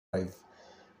drive.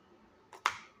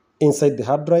 Inside the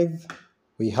hard drive,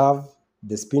 we have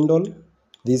the spindle.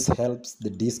 This helps the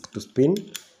disk to spin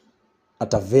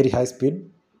at a very high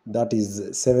speed, that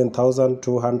is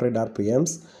 7,200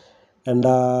 RPMs. And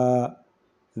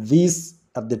this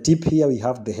at the tip here, we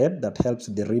have the head that helps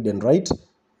the read and write.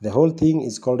 The whole thing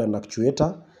is called an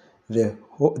actuator.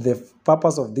 The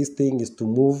purpose of this thing is to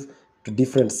move to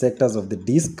different sectors of the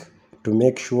disk to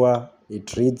make sure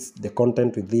it reads the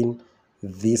content within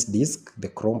this disk, the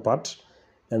chrome part.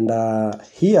 And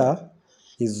here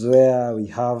is where we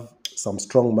have some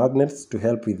strong magnets to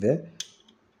help with the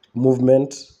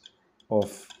movement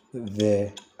of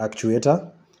the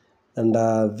actuator. And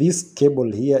this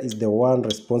cable here is the one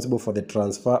responsible for the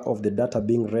transfer of the data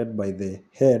being read by the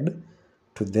head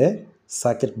to the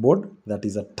circuit board that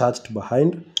is attached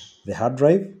behind the hard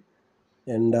drive.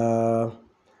 And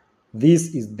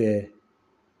this is the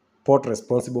port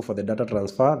responsible for the data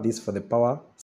transfer, this for the power